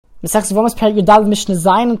Mesechus Yevamos Perek Yudal Mishnah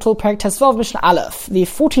Zayin until Perek Tesvav Mishnah Aleph. The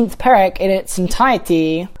 14th Perek in its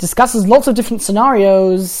entirety discusses lots of different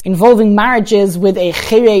scenarios involving marriages with a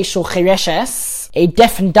cheresh or chereshes, a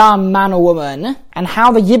deaf and dumb man or woman, and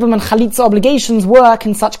how the Yibum and Chalitza obligations work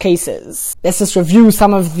in such cases. Let's just review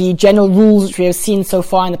some of the general rules which we have seen so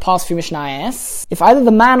far in the past few Mishnayos. If either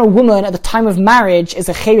the man or woman at the time of marriage is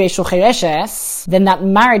a cheresh or chereshes, then that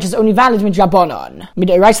marriage is only valid midrabanan.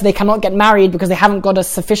 Mid'oraisa, they cannot get married because they haven't got a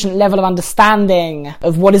sufficient level of understanding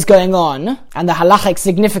of what is going on and the halachic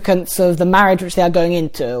significance of the marriage which they are going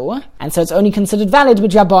into, and so it's only considered valid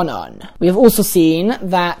midrabanan. We have also seen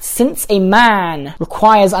that since a man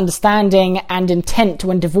requires understanding and intent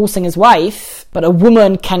when divorcing his wife, but a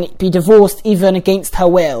woman can be divorced even against her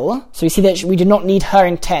will, so we see that we do not need her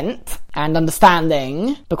intent and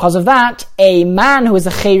understanding. Because of that, a man who is a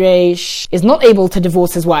cheresh is not able to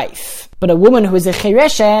divorce his wife, but a woman who is a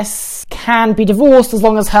chereshes can be divorced as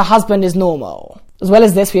long as her husband is normal. As well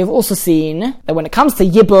as this, we have also seen that when it comes to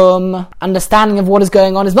Yibum, understanding of what is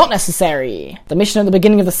going on is not necessary. The Mishnah at the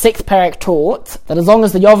beginning of the 6th Perek taught that as long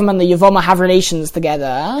as the Yovam and the Yevama have relations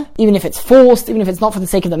together, even if it's forced, even if it's not for the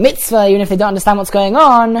sake of the mitzvah, even if they don't understand what's going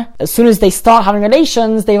on, as soon as they start having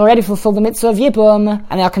relations, they already fulfill the mitzvah of Yibum,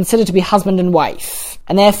 and they are considered to be husband and wife.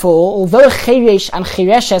 And therefore, although cheresh and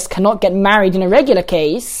chereshes cannot get married in a regular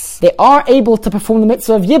case, they are able to perform the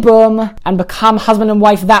mitzvah of Yibum and become husband and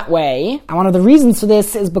wife that way. And one of the reasons for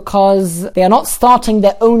this is because they are not starting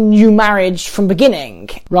their own new marriage from beginning.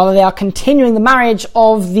 Rather, they are continuing the marriage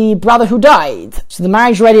of the brother who died. So the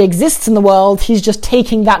marriage already exists in the world, he's just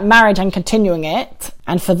taking that marriage and continuing it.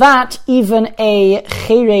 And for that, even a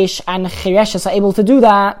cheresh and chereshes are able to do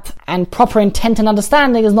that, and proper intent and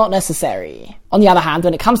understanding is not necessary. On the other hand,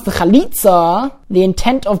 when it comes to chalitza, the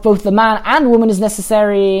intent of both the man and woman is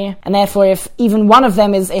necessary, and therefore if even one of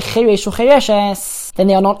them is a cheresh or chereshes, then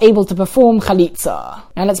they are not able to perform chalitza.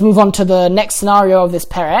 Now let's move on to the next scenario of this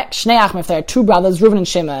perek. Shnei achim, if there are two brothers, Reuven and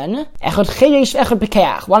Shimon, echad cheresh, echad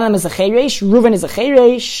pekeach. One of them is a cheresh, Reuven is a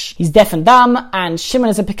cheresh, he's deaf and dumb, and Shimon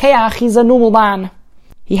is a pekeach, he's a normal man.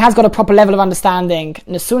 He has got a proper level of understanding.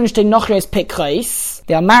 They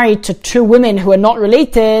are married to two women who are not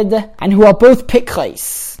related and who are both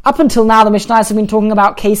pikrais. Up until now, the Mishnayos have been talking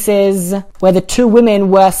about cases where the two women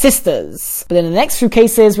were sisters. But in the next few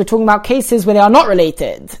cases, we're talking about cases where they are not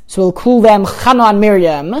related. So we'll call them Chana and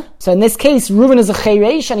Miriam. So in this case, Reuven is a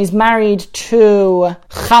cheresh and he's married to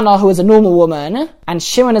Chana, who is a normal woman. And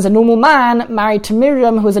Shimon is a normal man, married to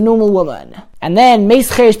Miriam, who is a normal woman. And then,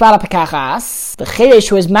 Meis Cheresh Bala Pekachas, the Cheresh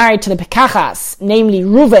who is married to the Pekachas, namely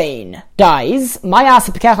Ruvain, dies. Mayas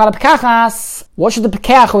Pekach Bala Pekachas. What should the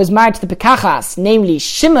Pekach who is married to the Pekachas, namely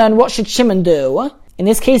Shimon, what should Shimon do? In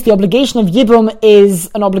this case, the obligation of Yibum is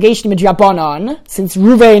an obligation midrabanan, since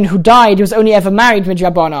Ruvain, who died, was only ever married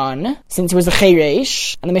midrabanan, since he was a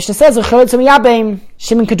cheresh. And the Mishnah says,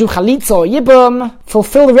 Shimon could do chalitza or Yibum,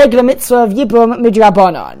 fulfill the regular mitzvah of Yibum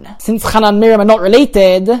midrabanan. Since Chana and Miriam are not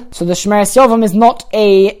related, so the Shemeres Yovam is not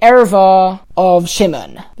a erva of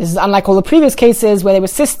Shimon. This is unlike all the previous cases where they were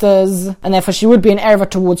sisters, and therefore she would be an erva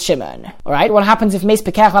towards Shimon. Alright, what happens if Meis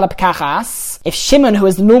Pekach Vala Pekachas? If Shimon, who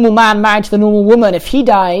is the normal man married to the normal woman, if he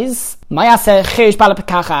dies, Mayaseh Cheresh Bala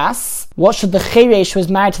Pekachas, what should the cheresh who is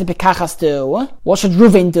married to the Pekachas do? What should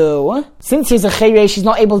Reuven do? Since he's a cheresh, he's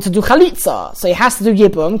not able to do chalitza, so he has to do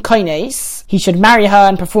Yibum, koines. He should marry her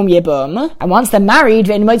and perform Yibum, and once they're married,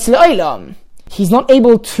 he's not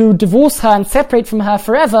able to divorce her and separate from her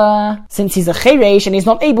forever, since he's a cheresh and he's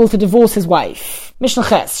not able to divorce his wife. Mishnah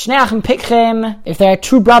Ches, Shnei achim pikrim, if there are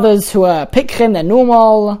two brothers who are pikrim, they're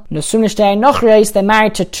normal. Nusum nishtei nochreis, they're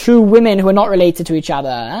married to two women who are not related to each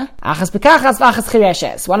other. Achas pekachas v'achas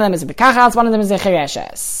chereshes. One of them is a pekachas, one of them is a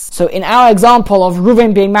chereshes. So in our example of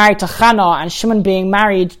Reuven being married to Chana and Shimon being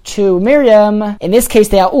married to Miriam, in this case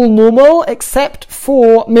they are all normal except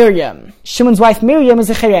for Miriam. Shimon's wife Miriam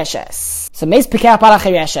is a chereshes. So Meis Pekach Bala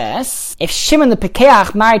Chereshes, if Shimon the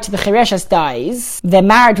Pekach married to the Chereshes dies, their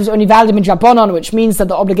marriage was only valid midrabanan, which means that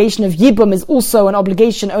the obligation of Yibum is also an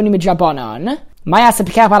obligation only midrabanan. Mayas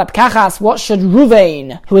Pekach Bala Pekachas, what should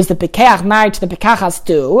Ruvain, who is the Pekach married to the Pekachas,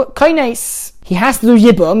 do? Koines. He has to do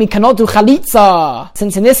Yibum, he cannot do Chalitza.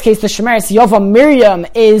 Since in this case the Shemeres Yovam Miriam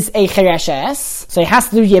is a Chereshes, so he has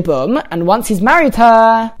to do Yibum, and once he's married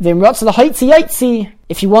her, Vimrotza the Hoitzi Yaitzi.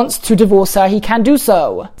 If he wants to divorce her, he can do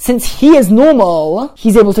so. Since he is normal,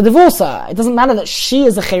 he's able to divorce her. It doesn't matter that she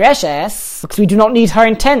is a chereshes, because we do not need her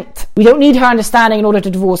intent. We don't need her understanding in order to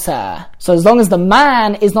divorce her. So as long as the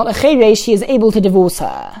man is not a cheresh, he is able to divorce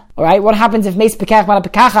her. Alright, what happens if Meis Pekach Bala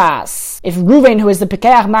Pekachas? If Reuven, who is the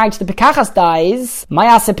Pekach married to the Pekachas, dies,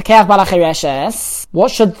 Mayase Pekach Bala Chereshes,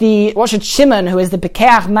 what should Shimon, who is the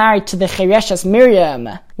Pekach married to the Chereshes Miriam,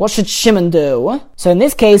 what should Shimon do? So in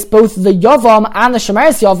this case, both the Yavam and the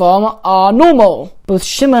Shomeres Yavam are normal. Both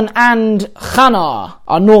Shimon and Chana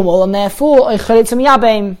are normal, and therefore, he can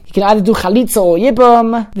either do Chalitza or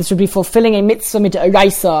Yibum. This would be fulfilling a mitzvah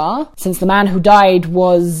mid'oraisa, since the man who died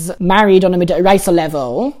was married on a mid'oraisa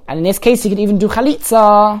level. And in this case, he could even do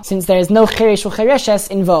Chalitza, since there is no Cheresh or Chereshes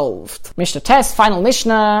involved. Mishnah Test, final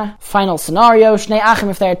Mishnah, final scenario, Shnei Achim,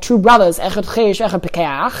 if there are two brothers, Echad Cheresh, Echad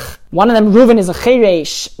Pekeach. One of them, Reuven, is a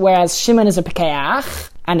Cheresh, whereas Shimon is a Pekeach.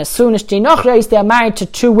 And as soon as they are married to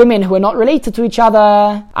two women who are not related to each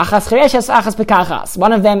other. Achas chereshes, achas pekachas.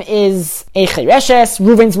 One of them is a chereshes,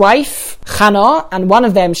 Reuven's wife, Chana, and one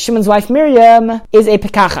of them, Shimon's wife, Miriam, is a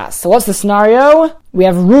pekachas. So what's the scenario? We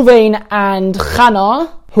have Reuven and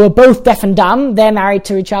Chana, who are both deaf and dumb. They're married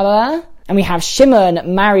to each other. And we have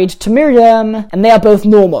Shimon married to Miriam, and they are both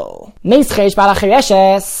normal. If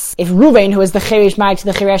Reuven, who is the cheresh married to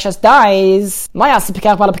the chereshes, dies,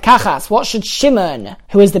 what should Shimon,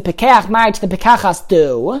 who is the pekach married to the pekachas,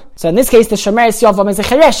 do? So in this case, the shomeres yavam is a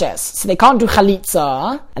chereshes, so they can't do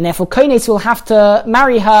chalitza, and therefore koines will have to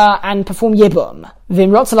marry her and perform yibum.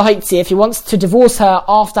 If he wants to divorce her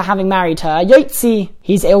after having married her, yotzi,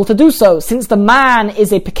 he's able to do so. Since the man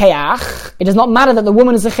is a pekeach, it does not matter that the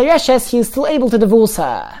woman is a chereshes, he is still able to divorce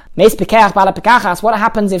her. Meis pekeach bala pekachas, what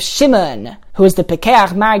happens if Shimon, who is the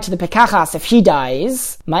pekeach married to the pekachas, if he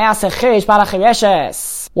dies? Mayase cheresh bala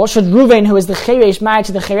chereshes. What should Reuven, who is the cheresh married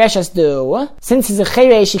to the chereshes, do? Since he's a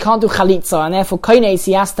cheresh, he can't do chalitza, and therefore koines,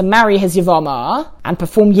 he has to marry his yevama and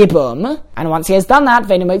perform yibum. And once he has done that,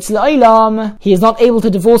 he is not able to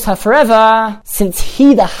divorce her forever, since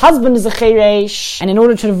he, the husband, is a cheresh, and in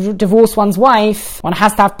order to divorce one's wife, one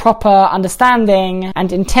has to have proper understanding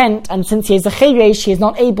and intent, and since he is a cheresh, he is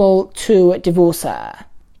not able to divorce her.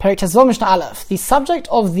 The subject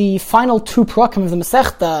of the final two parakim of the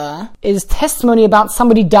Masechta is testimony about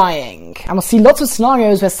somebody dying. And we'll see lots of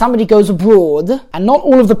scenarios where somebody goes abroad, and not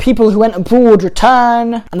all of the people who went abroad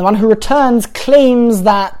return, and the one who returns claims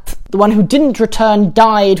that the one who didn't return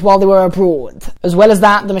died while they were abroad. As well as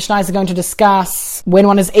that, the Mishnayos are going to discuss when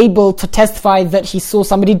one is able to testify that he saw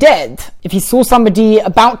somebody dead. If he saw somebody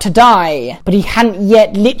about to die, but he hadn't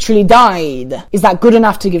yet literally died, is that good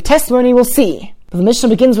enough to give testimony? We'll see. But the Mishnah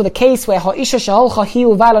begins with a case where a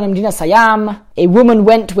woman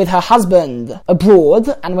went with her husband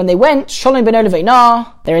abroad, and when they went,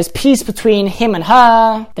 there is peace between him and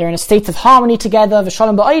her, they're in a state of harmony together, and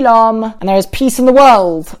there is peace in the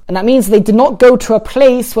world. And that means they did not go to a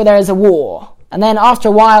place where there is a war. And then after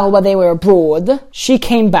a while where they were abroad, she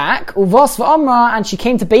came back, and she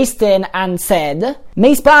came to Beis Din and said,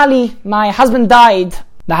 Meis Bali, my husband died.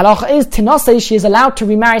 The halacha is, Tinase, she is allowed to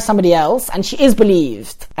remarry somebody else, and she is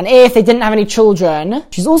believed. And if they didn't have any children,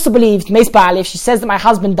 she's also believed, Meis Bali, if she says that my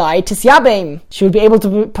husband died, Tisyabim, she would be able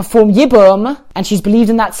to perform Yibum, and she's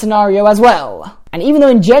believed in that scenario as well. And even though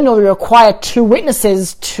in general we require two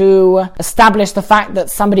witnesses to establish the fact that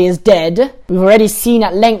somebody is dead, we've already seen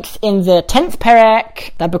at length in the 10th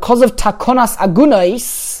perek that because of takonas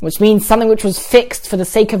agunois, which means something which was fixed for the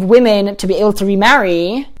sake of women to be able to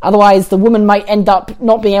remarry, otherwise the woman might end up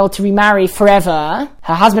not being able to remarry forever,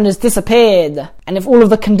 her husband has disappeared, and if all of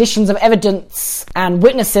the conditions of evidence and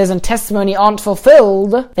witnesses and testimony aren't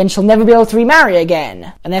fulfilled, then she'll never be able to remarry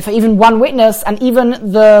again. And therefore even one witness, and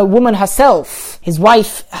even the woman herself, his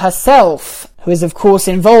wife herself, who is of course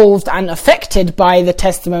involved and affected by the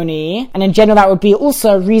testimony, and in general that would be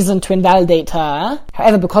also a reason to invalidate her.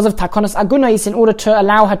 However, because of takonos agunois, in order to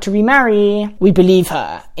allow her to remarry, we believe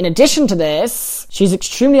her. In addition to this, she's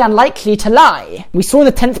extremely unlikely to lie. We saw in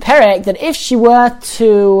the 10th perek that if she were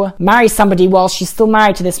to marry somebody while she's still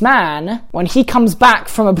married to this man, when he comes back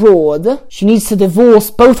from abroad, she needs to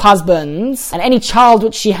divorce both husbands, and any child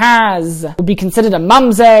which she has would be considered a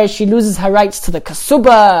mamzer. She loses her rights to the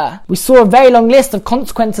kasuba. We saw a very long list of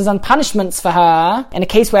consequences and punishments for her in a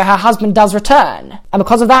case where her husband does return. And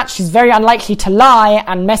because of that, she's very unlikely to lie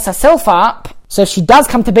and mess herself up So if she does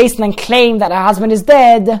come to Beis Din and claim that her husband is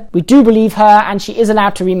dead, we do believe her and she is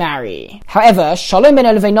allowed to remarry. However, Shalom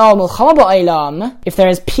beino leveino milchama ba'olam, if there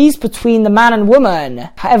is peace between the man and woman,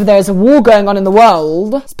 however there is a war going on in the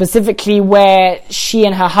world, specifically where she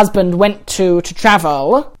and her husband went to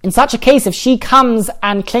travel, in such a case, if she comes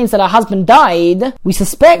and claims that her husband died, we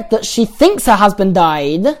suspect that she thinks her husband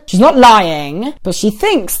died. She's not lying, but she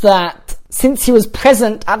thinks that since he was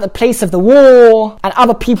present at the place of the war and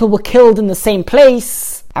other people were killed in the same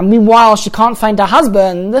place, and meanwhile she can't find her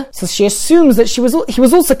husband, so she assumes that he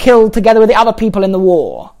was also killed together with the other people in the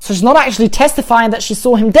war. So she's not actually testifying that she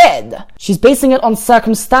saw him dead. She's basing it on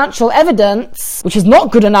circumstantial evidence, which is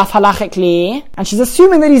not good enough halachically, and she's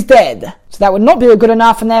assuming that he's dead. So that would not be good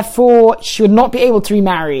enough, and therefore she would not be able to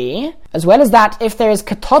remarry. As well as that, if there is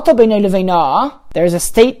katata beino leveina, there is a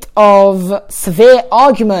state of severe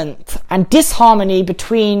argument and disharmony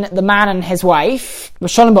between the man and his wife.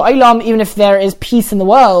 Shalom ba'olam, even if there is peace in the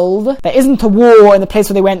world, there isn't a war in the place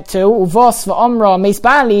where they went to. Uvos va'omra meis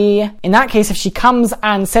bali. In that case, if she comes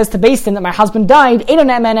and says to Beis Din that my husband died, eino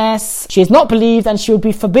ne'emenes, she is not believed and she would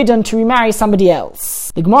be forbidden to remarry somebody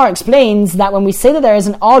else. The Gemara explains that when we say that there is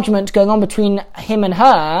an argument going on between him and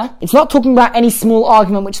her, it's not talking about any small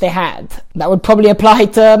argument which they had. That would probably apply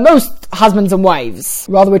to most husbands and wives.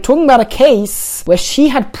 Rather, we're talking about a case where she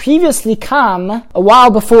had previously come, a while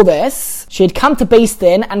before this, she had come to Beis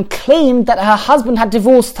Din and claimed that her husband had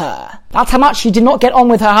divorced her. That's how much she did not get on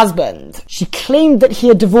with her husband. She claimed that he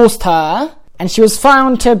had divorced her, and she was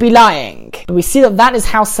found to be lying. But we see that is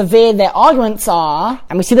how severe their arguments are,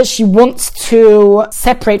 and we see that she wants to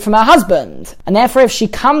separate from her husband. And therefore, if she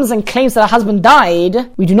comes and claims that her husband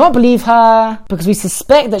died, we do not believe her, because we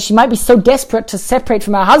suspect that she might be so desperate to separate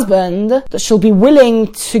from her husband that she'll be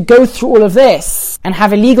willing to go through all of this and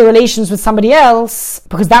have illegal relations with somebody else,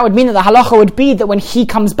 because that would mean that the halacha would be that when he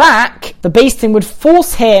comes back, the Beis Din would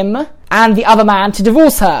force him and the other man to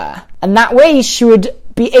divorce her. And that way she would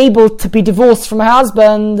be able to be divorced from her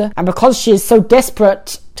husband, and because she is so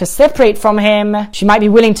desperate to separate from him, she might be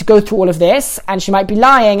willing to go through all of this, and she might be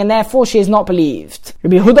lying, and therefore she is not believed.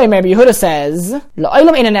 Rabbi Yehuda says,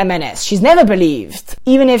 La'olam ein emenes, she's never believed.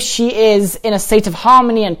 Even if she is in a state of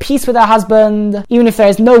harmony and peace with her husband, even if there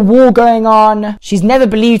is no war going on, she's never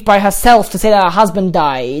believed by herself to say that her husband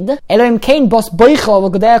died. Elohim kein bos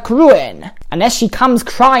boicho v'godea kuruin, unless she comes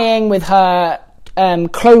crying with her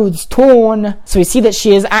clothes torn, so we see that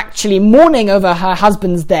she is actually mourning over her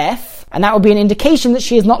husband's death, and that would be an indication that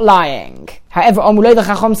she is not lying. However,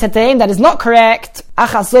 that is not correct.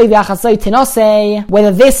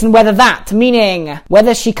 Whether this and whether that, meaning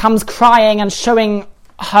whether she comes crying and showing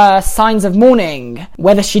her signs of mourning,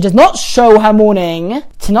 whether she does not show her mourning,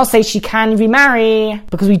 to not say she can remarry,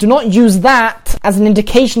 because we do not use that as an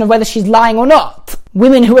indication of whether she's lying or not.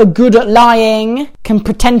 Women who are good at lying can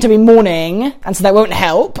pretend to be mourning, and so that won't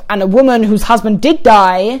help. And a woman whose husband did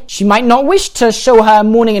die, she might not wish to show her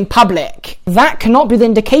mourning in public. That cannot be the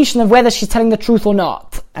indication of whether she's telling the truth or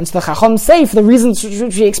not. And so the Chacham say, for the reasons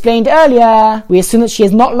which we explained earlier, we assume that she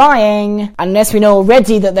is not lying, unless we know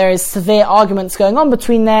already that there is severe arguments going on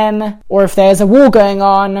between them, or if there is a war going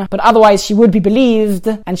on, but otherwise she would be believed,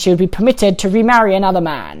 and she would be permitted to remarry another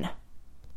man.